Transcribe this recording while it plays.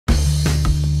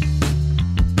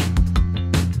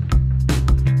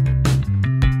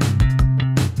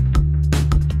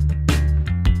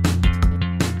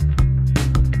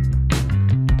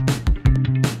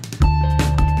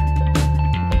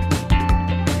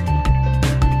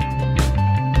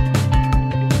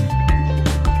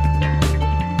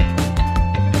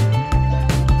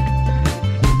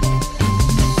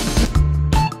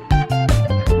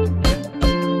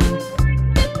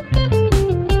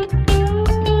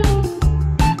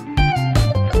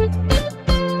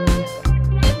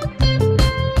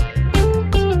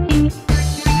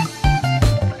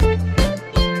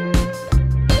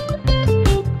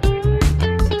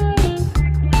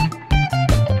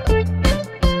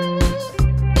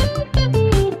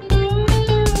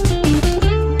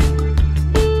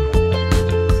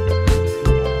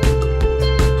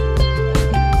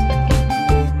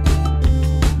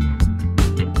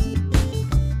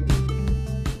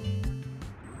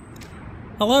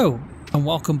Hello and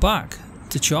welcome back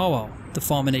to Charwell, the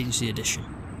Farming Agency Edition.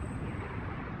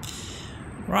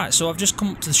 Right, so I've just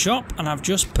come up to the shop and I've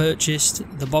just purchased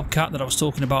the bobcat that I was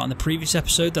talking about in the previous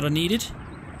episode that I needed.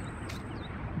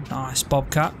 Nice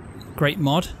bobcat, great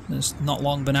mod, it's not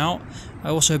long been out. I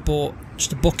also bought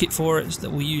just a bucket for it that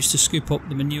we'll use to scoop up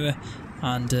the manure,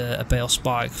 and a bale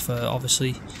spike for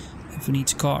obviously if we need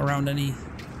to cart around any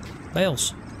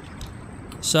bales.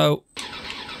 So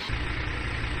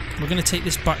we're going to take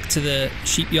this back to the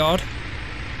sheep yard,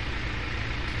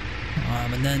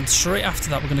 and then straight after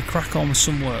that we're going to crack on with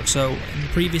some work. So in the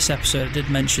previous episode I did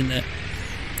mention that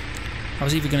I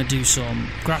was either going to do some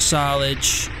grass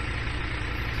silage,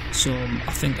 some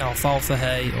I think alfalfa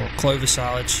hay or clover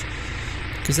silage,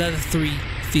 because they're the three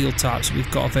field types that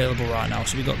we've got available right now.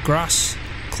 So we've got grass,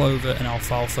 clover and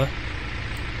alfalfa.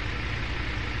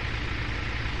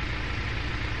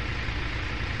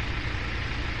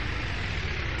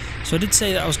 So I did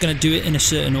say that I was going to do it in a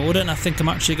certain order, and I think I'm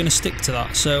actually going to stick to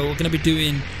that. So we're going to be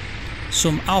doing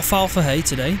some alfalfa hay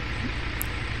today.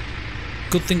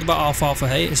 Good thing about alfalfa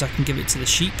hay is I can give it to the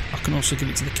sheep, I can also give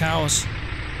it to the cows,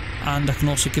 and I can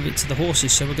also give it to the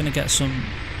horses. So we're going to get some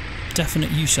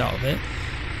definite use out of it.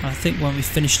 And I think when we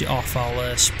finished it off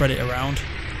I'll spread it around.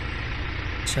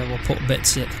 So we'll put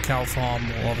bits at the cow farm,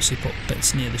 we'll obviously put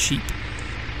bits near the sheep.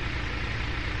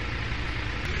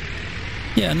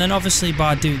 Yeah, and then obviously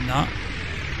by doing that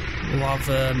we'll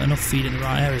have enough feed in the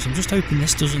right areas. I'm just hoping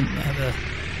this doesn't ever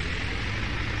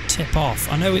tip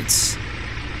off. I know it's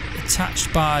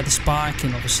attached by the spike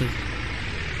and obviously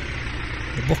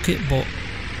the bucket, but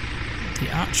the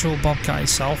actual bobcat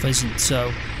itself isn't, so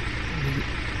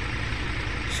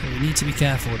we need to be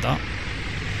careful with that.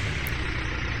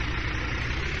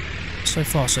 So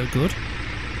far so good.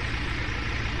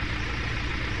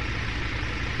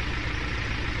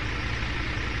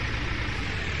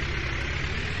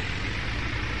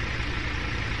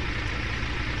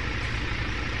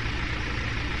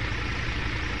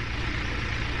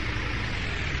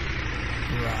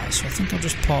 Right, so I think I'll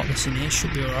just park this in here,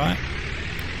 should be alright.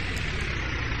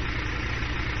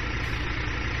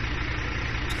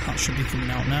 That should be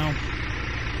coming out now.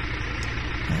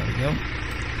 There we go.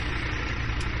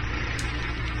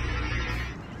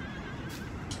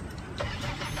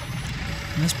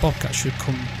 And this bobcat should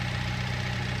come in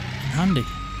handy,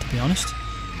 to be honest.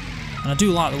 And I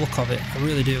do like the look of it, I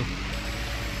really do.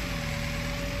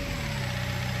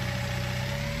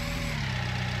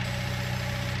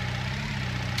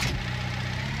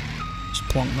 Just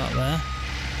plonk that there.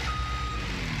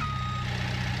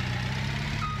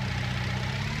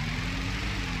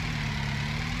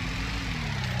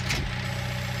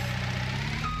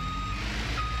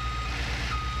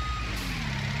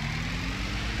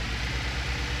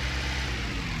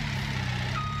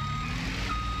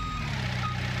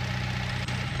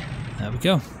 There we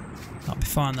go, that'll be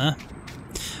fine there.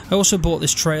 I also bought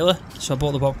this trailer, so I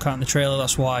bought the bobcat and the trailer,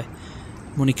 that's why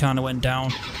money kind of went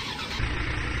down.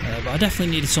 But I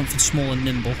definitely needed something small and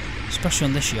nimble, especially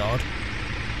on this yard.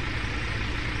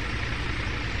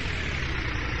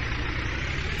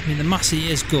 I mean, the Massey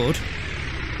is good,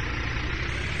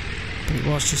 but it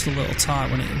was just a little tight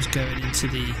when it was going into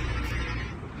the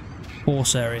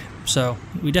horse area, so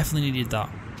we definitely needed that.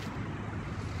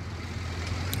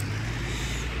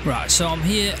 Right, so I'm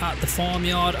here at the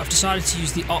farmyard. I've decided to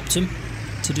use the Optum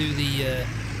to do the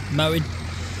mowing.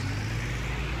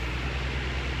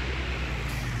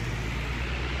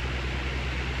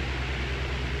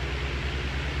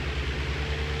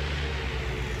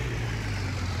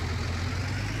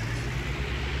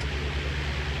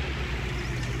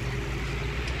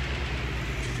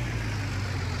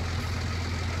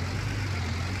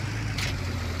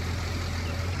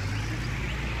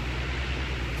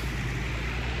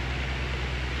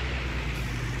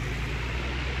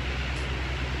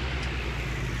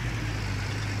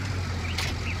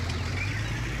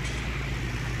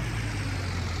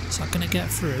 Is that going to get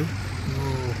through?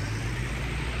 Whoa.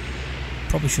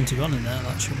 Probably shouldn't have gone in there,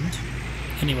 that shouldn't.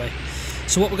 Anyway,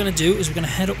 so what we're going to do is we're going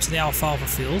to head up to the alfalfa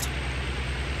field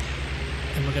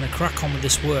and we're going to crack on with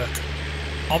this work.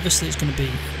 Obviously it's going to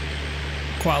be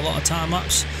quite a lot of time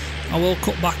lapse. I will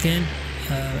cut back in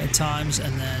at times,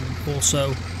 and then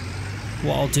also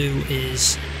what I'll do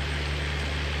is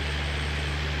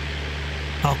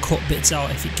I'll cut bits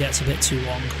out if it gets a bit too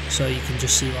long, so you can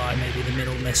just see like maybe the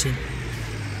middle missing.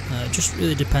 It just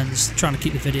really depends, trying to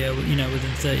keep the video, you know, within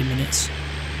 30 minutes.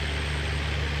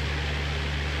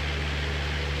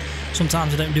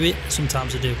 Sometimes I don't do it,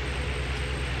 sometimes I do.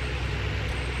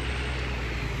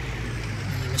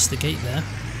 I missed the gate there.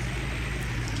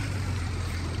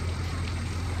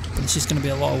 but this is going to be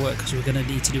a lot of work because we're going to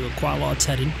need to do quite a lot of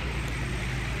tedding.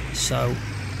 So I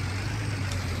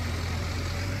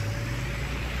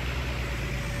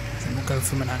think we'll go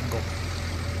from an angle.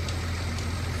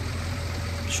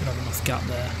 Should have enough gap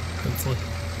there, hopefully.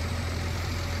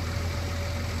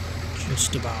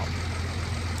 Just about.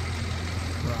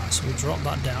 Right, so we'll drop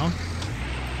that down.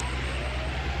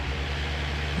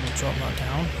 We'll drop that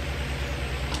down.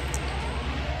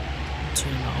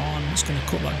 Turn that on. It's going to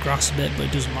cut that grass a bit, but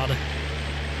it doesn't matter.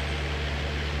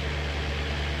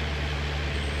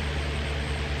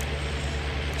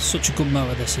 Such a good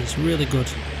mower this is, really good.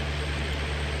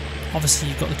 Obviously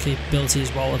you've got the capability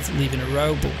as well of leaving a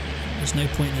row, but there's no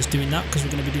point in us doing that because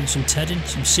we're going to be doing some tedding,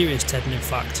 some serious tedding in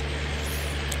fact.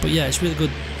 But yeah, it's really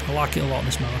good. I like it a lot,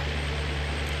 this mower.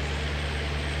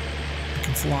 We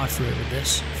can fly through it with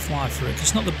this. Fly through it.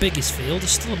 It's not the biggest field.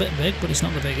 It's still a bit big, but it's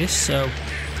not the biggest, so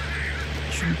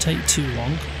it shouldn't take too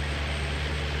long.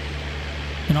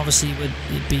 And obviously with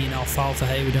it being alfalfa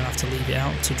hay, we don't have to leave it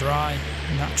out to dry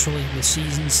naturally with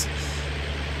seasons.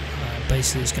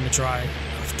 Basically it's going to dry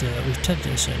after we've tedded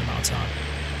it a certain amount of time.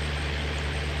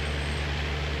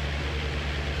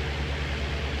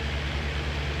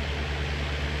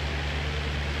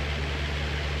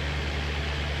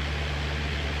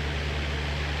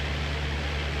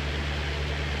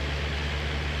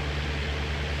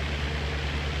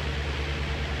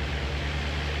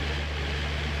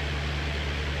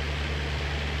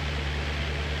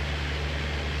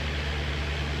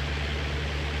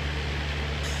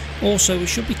 Also, we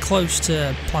should be close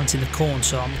to planting the corn,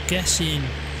 so I'm guessing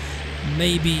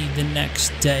maybe the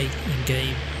next day in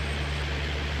game.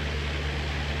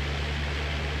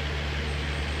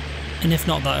 And if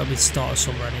not, that'll be the start of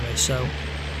summer anyway, so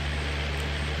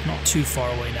not too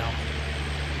far away now.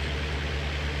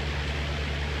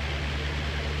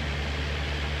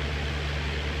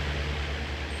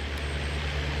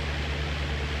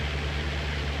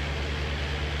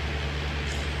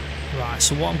 Right,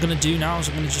 so what I'm going to do now is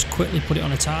I'm going to just quickly put it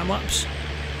on a time lapse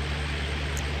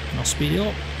and I'll speed it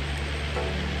up.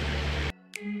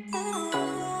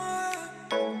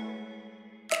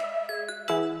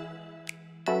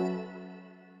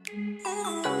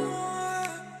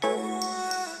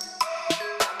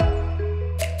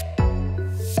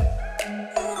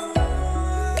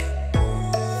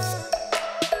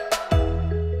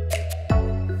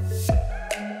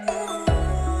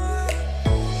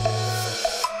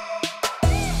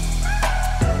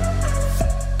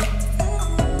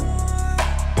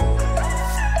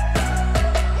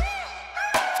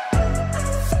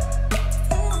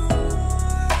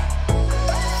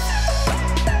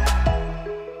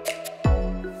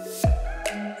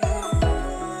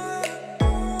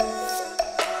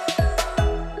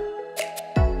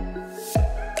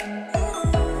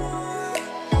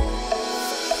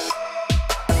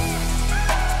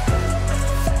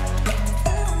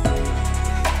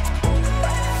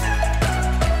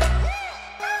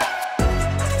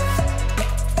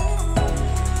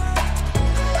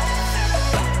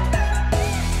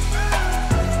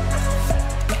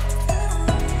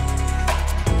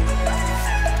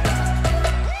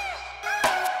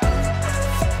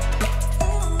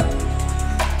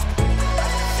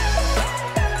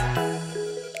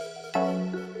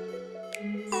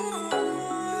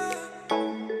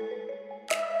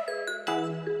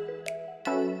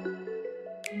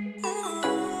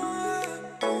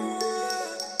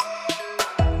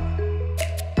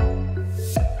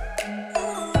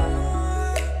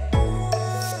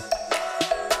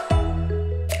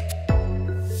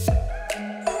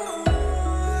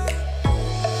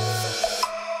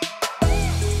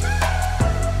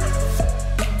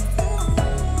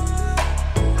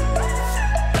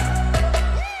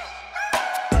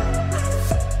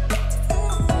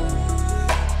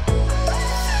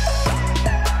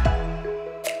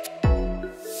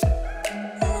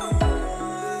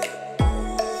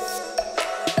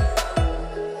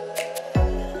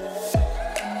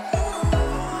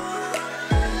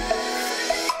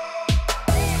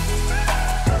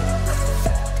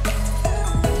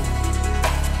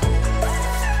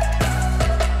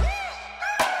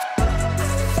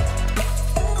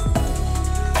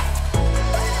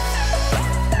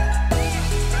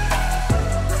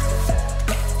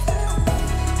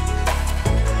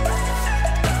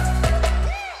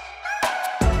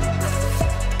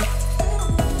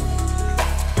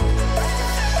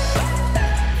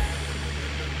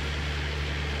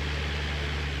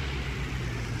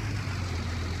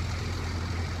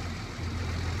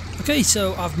 Okay,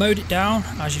 so I've mowed it down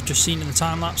as you've just seen in the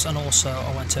time lapse, and also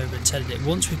I went over and tedded it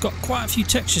once. We've got quite a few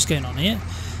textures going on here.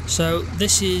 So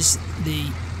this is the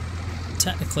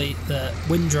technically the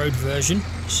windrowed version.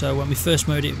 So when we first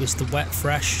mowed it, it was the wet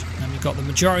fresh, and we got the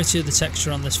majority of the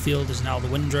texture on this field is now the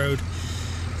windrowed.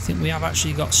 I think we have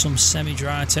actually got some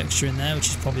semi-dry texture in there, which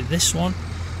is probably this one,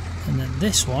 and then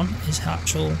this one is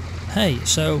actual hay.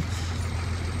 So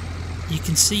you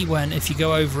can see when, if you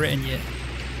go over it and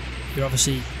you're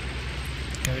obviously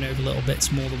going over little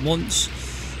bits more than once,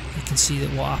 you can see that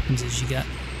what happens is you get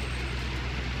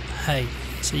hay.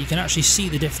 So you can actually see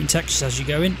the different textures as you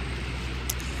go in,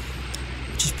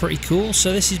 which is pretty cool.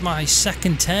 So this is my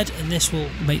second TED, and this will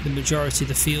make the majority of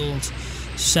the field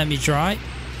semi-dry,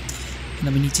 and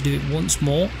then we need to do it once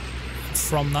more.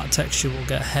 From that texture we'll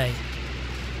get hay.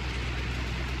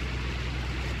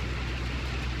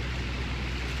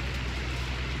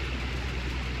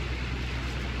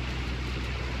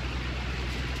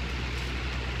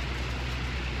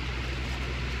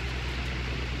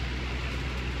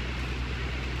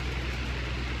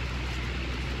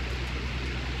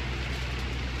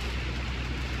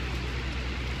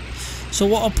 So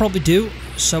what I'll probably do,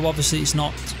 so obviously it's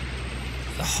not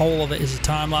the whole of it is a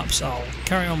time lapse, I'll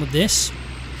carry on with this.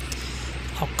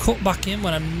 I'll cut back in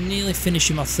when I'm nearly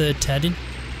finishing my third tedding,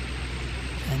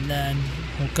 and then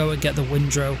I'll go and get the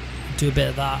windrow, do a bit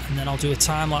of that, and then I'll do a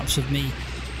time lapse of me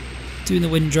doing the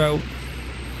windrow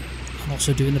and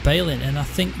also doing the baling. And I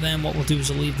think then what we'll do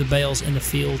is I'll leave the bales in the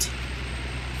field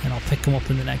and I'll pick them up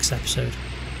in the next episode.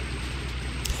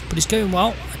 But it's going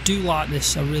well. I do like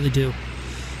this, I really do.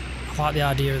 I like the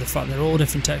idea of the fact they're all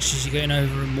different textures. You're going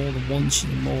over them more than once,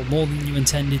 more than you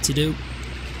intended to do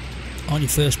on your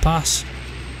first pass.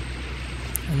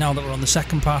 And now that we're on the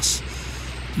second pass,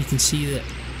 you can see that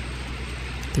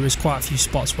there is quite a few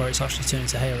spots where it's actually turned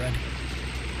to hay already.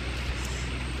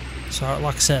 So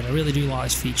like I said, I really do like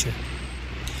this feature.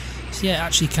 So yeah, it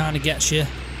actually kind of gets you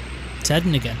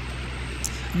tedding again.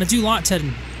 And I do like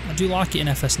tedding. I do like it in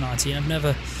FS90. I've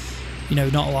never,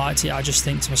 not liked it. I just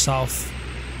think to myself,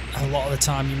 a lot of the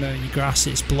time you're mowing your grass,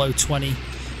 it's below 20%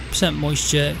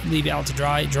 moisture, leave it out to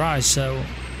dry, it dries. So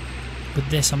with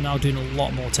this I'm now doing a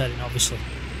lot more tedding, obviously.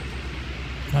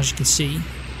 And as you can see,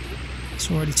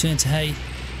 it's already turned to hay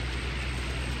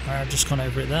where I've just gone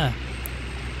over it there.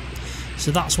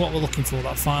 So that's what we're looking for,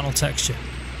 that final texture.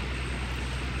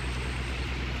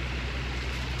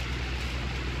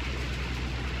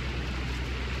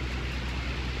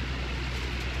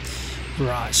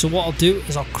 Right, so what I'll do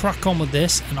is I'll crack on with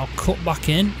this and I'll cut back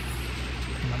in,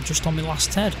 and I'm just on my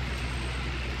last TED.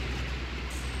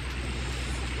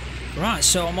 Right,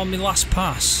 so I'm on my last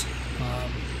pass.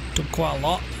 Done quite a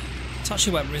lot. It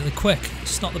actually went really quick.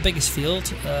 It's not the biggest field,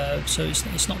 so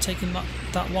it's not taking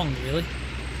that long really.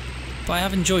 But I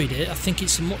have enjoyed it. I think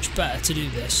it's much better to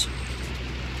do this.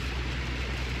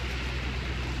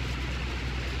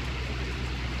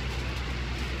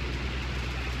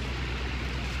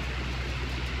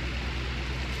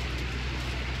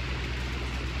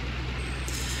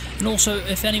 And also,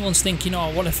 if anyone's thinking,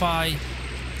 oh, what if I,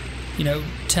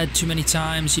 TED too many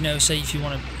times, say if you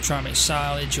want to try and make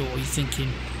silage, or you're thinking,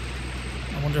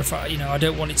 I wonder if I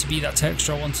don't want it to be that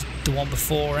texture, I wanted the one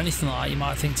before, or anything like that, you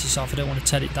might think to yourself, I don't want to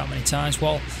TED it that many times.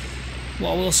 Well,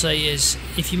 what I will say is,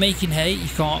 if you're making hay, you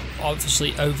can't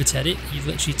obviously over TED it. You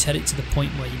literally TED it to the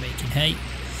point where you're making hay.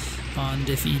 And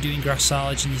if you're doing grass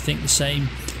silage and you think the same,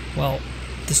 well,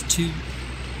 there's two,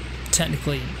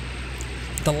 technically,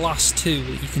 the last two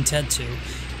that you can TED to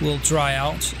will dry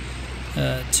out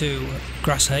to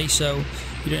grass hay, so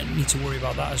you don't need to worry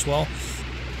about that as well.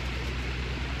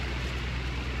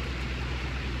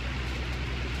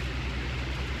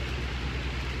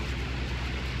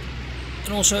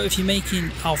 And also, if you're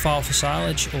making alfalfa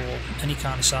silage, or any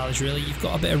kind of silage really, you've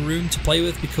got a bit of room to play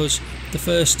with, because the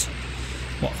first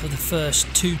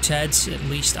two TEDs at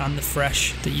least, and the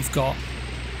fresh that you've got,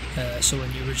 so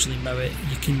when you originally mow it,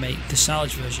 you can make the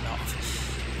silage version of.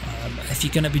 If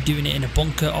you're going to be doing it in a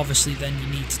bunker, obviously then you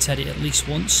need to TED it at least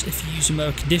once. If you use a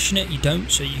mower conditioner, you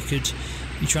don't. So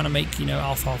you're trying to make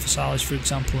alfalfa silage, for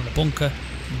example, in a bunker,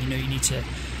 and you need to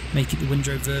make it the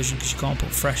windrow version because you can't put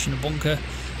fresh in a bunker.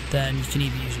 Then you can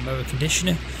either use a mower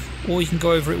conditioner, or you can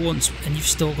go over it once, and you've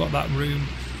still got that room.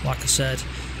 Like I said,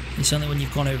 it's only when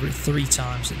you've gone over it 3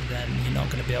 times that then you're not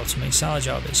going to be able to make silage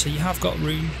out of it. So you have got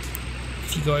room.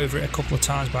 If you go over it a couple of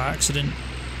times by accident,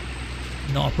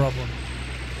 not a problem.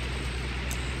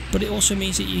 But it also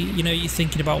means that you're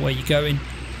thinking about where you're going.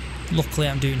 Luckily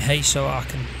I'm doing hay, so I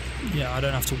can, I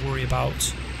don't have to worry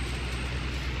about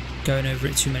going over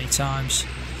it too many times.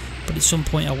 But at some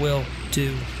point I will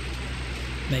do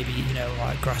maybe,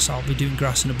 like grass. I'll be doing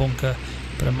grass in a bunker,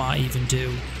 but I might even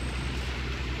do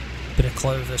a bit of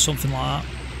clover, something like that.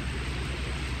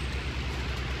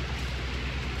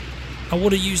 I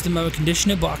would have used the mower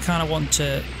conditioner, but I kind of want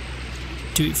to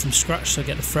do it from scratch so I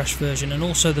get the fresh version. And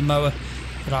also the mower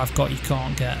that I've got, you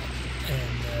can't get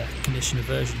in the conditioner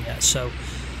version yet. So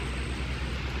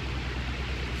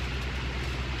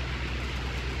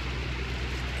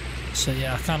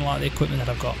yeah, I kind of like the equipment that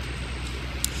I've got.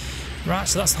 Right,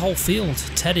 so that's the whole field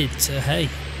tedded to hay,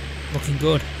 looking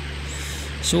good.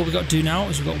 So what we've got to do now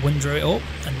is we've got to windrow it up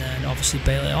and then obviously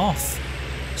bale it off.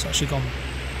 It's actually gone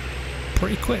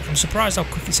pretty quick. I'm surprised how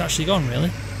quick it's actually gone,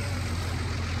 really.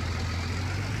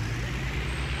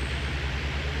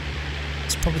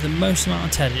 It's probably the most amount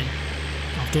of tedding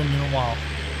I've done in a while.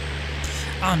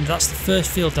 And that's the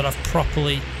first field that I've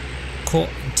properly cut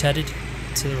and tedded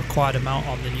to the required amount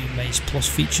on the new Maize Plus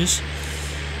features.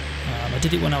 I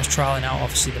did it when I was trialling out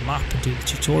obviously the map and doing the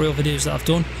tutorial videos that I've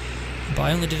done, but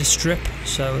I only did a strip,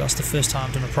 so that's the first time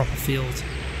I've done a proper field,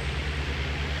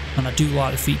 and I do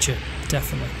like the feature,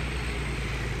 definitely.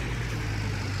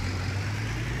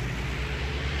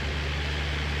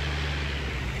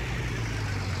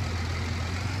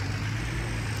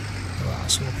 Right,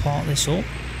 so we'll part this up.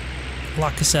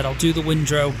 Like I said, I'll do the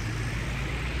windrow,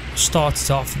 start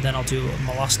it off, and then I'll do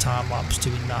my last time lapse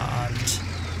doing that and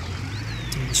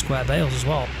doing the square bales as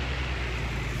well.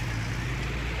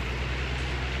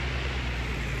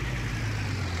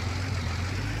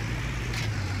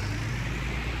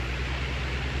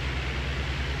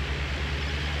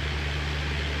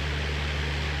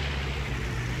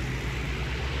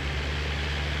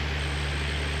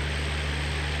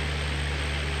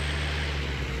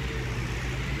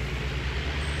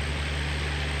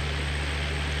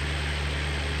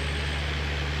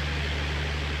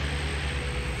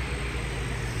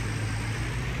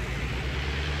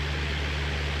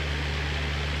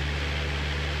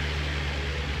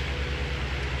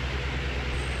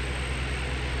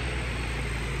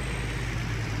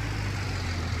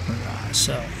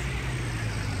 So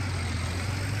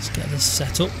let's get this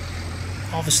set up.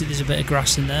 Obviously there's a bit of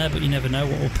grass in there, but you never know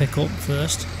what we'll pick up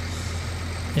first.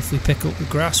 If we pick up the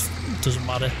grass, it doesn't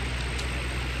matter.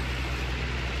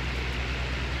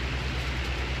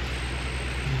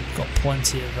 We've got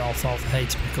plenty of alfalfa hay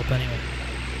to pick up anyway.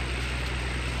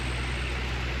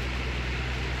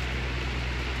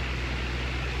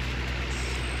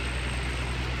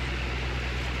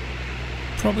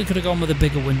 Probably could have gone with a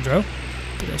bigger windrow,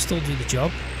 but it'll still do the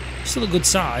job. Still a good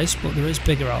size, but there is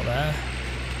bigger out there.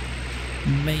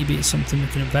 Maybe it's something we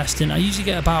can invest in. I usually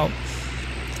get about,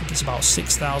 I think it's about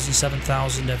 6,000,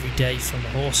 7,000 every day from the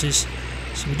horses,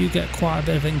 so we do get quite a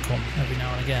bit of income every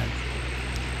now and again.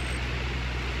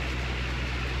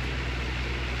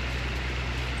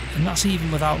 And that's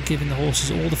even without giving the horses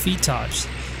all the feed types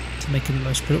to make them the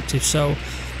most productive. So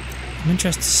I'm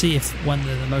interested to see if when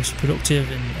they're the most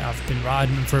productive and I've been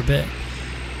riding them for a bit,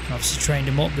 obviously trained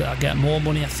him up, that I get more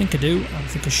money. I think I do. I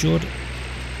think I should.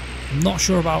 I'm not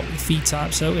sure about the feed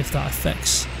types though, if that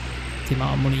affects the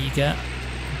amount of money you get.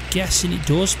 I'm guessing it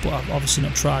does, but I've obviously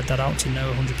not tried that out to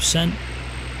know 100%.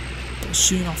 But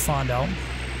soon I'll find out.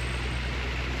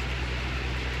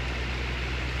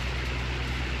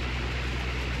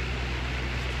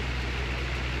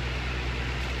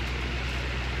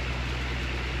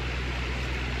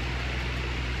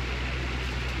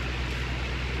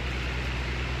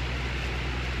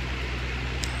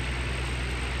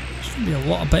 Be a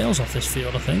lot of bales off this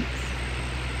field, I think.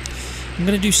 I'm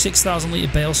going to do 6,000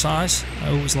 litre bale size. I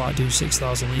always like doing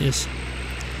 6,000 litres.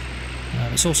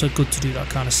 It's also good to do that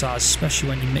kind of size, especially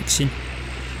when you're mixing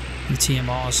the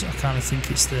TMRs. I kind of think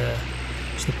it's the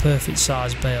perfect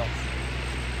size bale.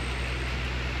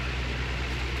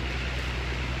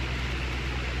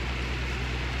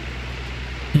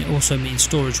 And it also means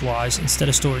storage wise, instead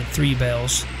of storing 3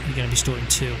 bales, you're going to be storing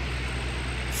 2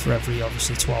 for every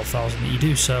obviously 12,000 that you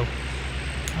do, so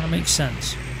kind of makes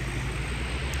sense.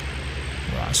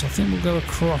 Right, so I think we'll go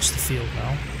across the field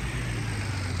now.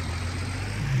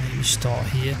 Maybe start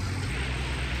here.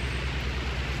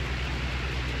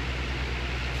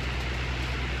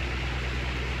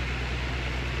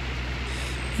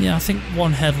 Yeah, I think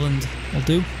one headland will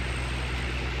do.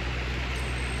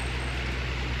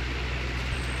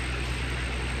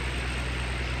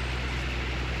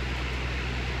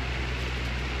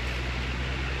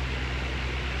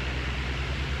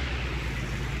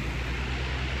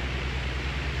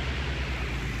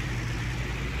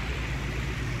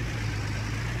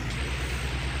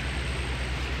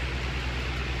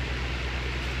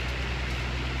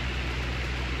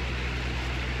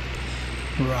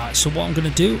 Right, so what I'm going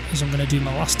to do is I'm going to do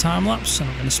my last time lapse and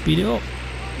I'm going to speed it up.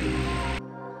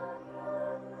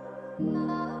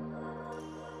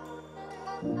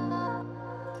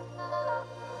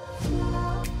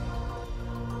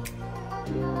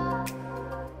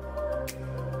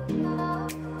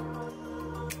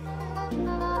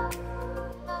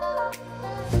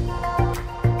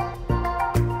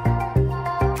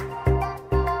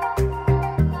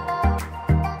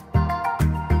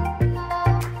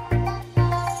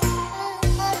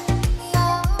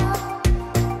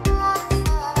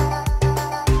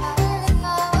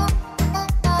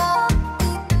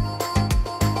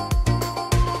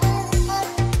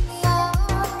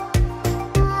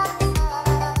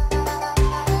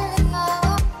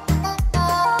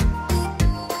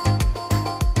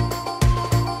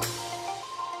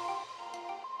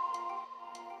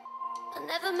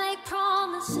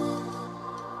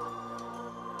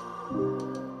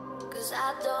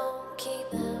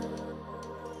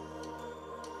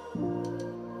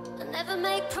 never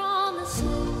make promises,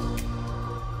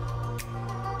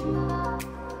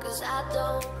 'cause I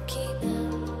don't keep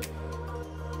them,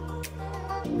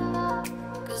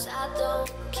 'cause I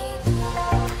don't keep them,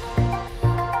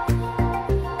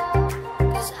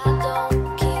 'cause I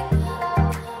don't keep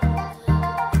them,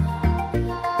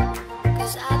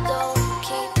 'cause I don't keep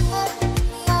them,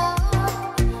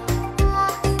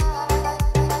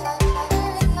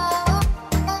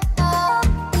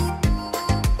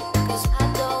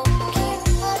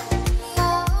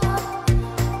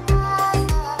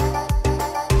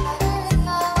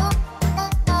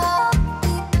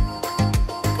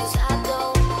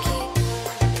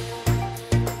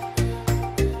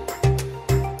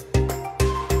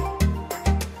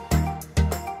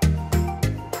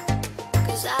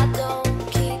 'cause I don't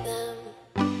keep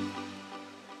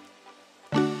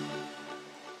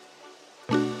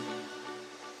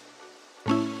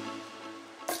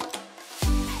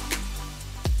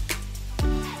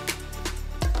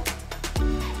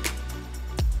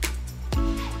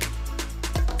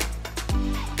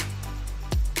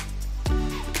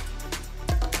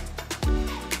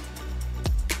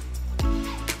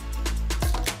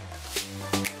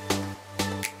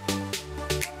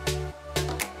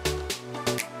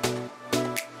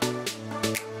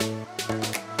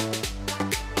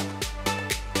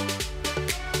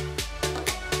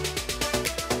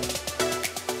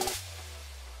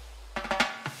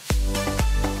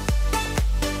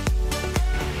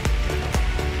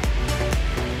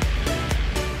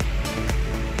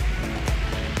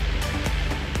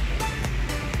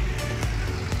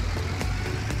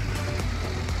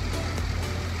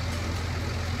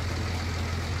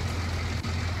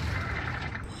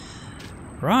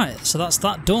Right, so that's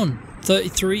that done.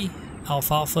 33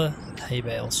 alfalfa hay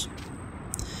bales.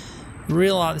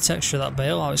 Really like the texture of that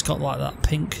bale, how it's got like that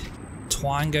pink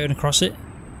twine going across it.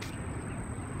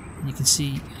 And you can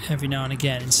see every now and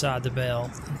again inside the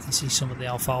bale, you can see some of the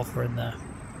alfalfa in there.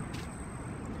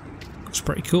 Looks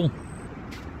pretty cool.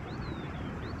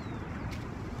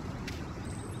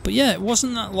 But yeah, it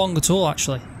wasn't that long at all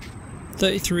actually.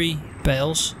 33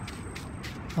 bales.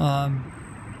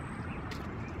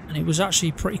 And it was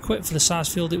actually pretty quick for the size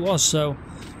field it was, so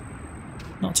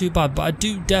not too bad. But I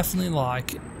do definitely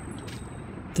like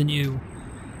the new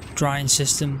drying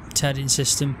system, tedding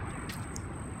system.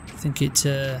 I think it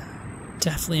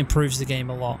definitely improves the game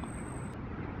a lot.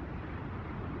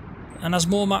 And as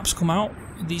more maps come out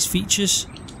with these features,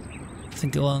 I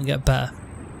think it'll only get better.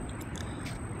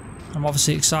 I'm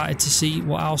obviously excited to see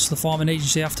what else the farming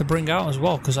agency have to bring out as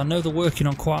well, because I know they're working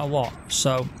on quite a lot,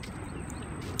 so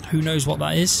who knows what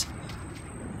that is.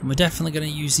 And we're definitely going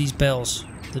to use these bales.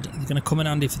 They're going to come in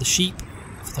handy for the sheep,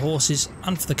 for the horses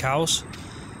and for the cows.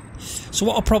 So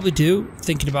what I'll probably do,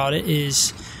 thinking about it,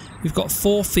 is we've got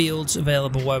 4 fields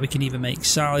available where we can either make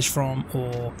silage from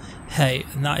or hay,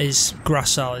 and that is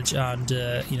grass silage and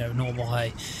you know, normal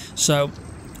hay. So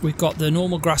we've got the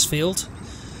normal grass field,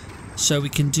 so we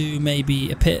can do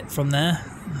maybe a pit from there.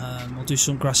 We'll do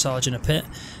some grass silage in a pit,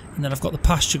 and then I've got the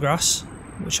pasture grass,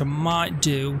 which I might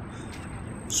do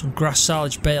some grass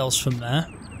silage bales from there.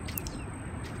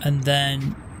 And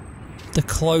then the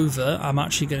clover, I'm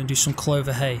actually going to do some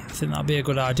clover hay. I think that'd be a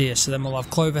good idea. So then we'll have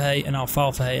clover hay and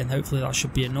alfalfa hay, and hopefully that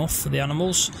should be enough for the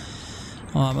animals.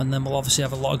 And then we'll obviously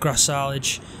have a lot of grass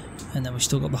silage, and then we've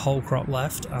still got the whole crop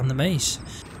left and the maize.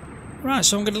 Right,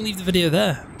 so I'm going to leave the video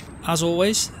there. As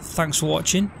always, thanks for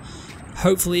watching.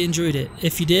 Hopefully you enjoyed it.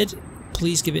 If you did,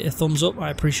 please give it a thumbs up.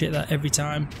 I appreciate that every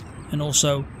time. And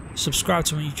also subscribe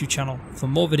to my YouTube channel for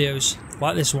more videos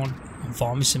like this one on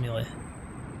Farming Simulator.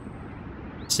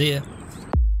 See ya.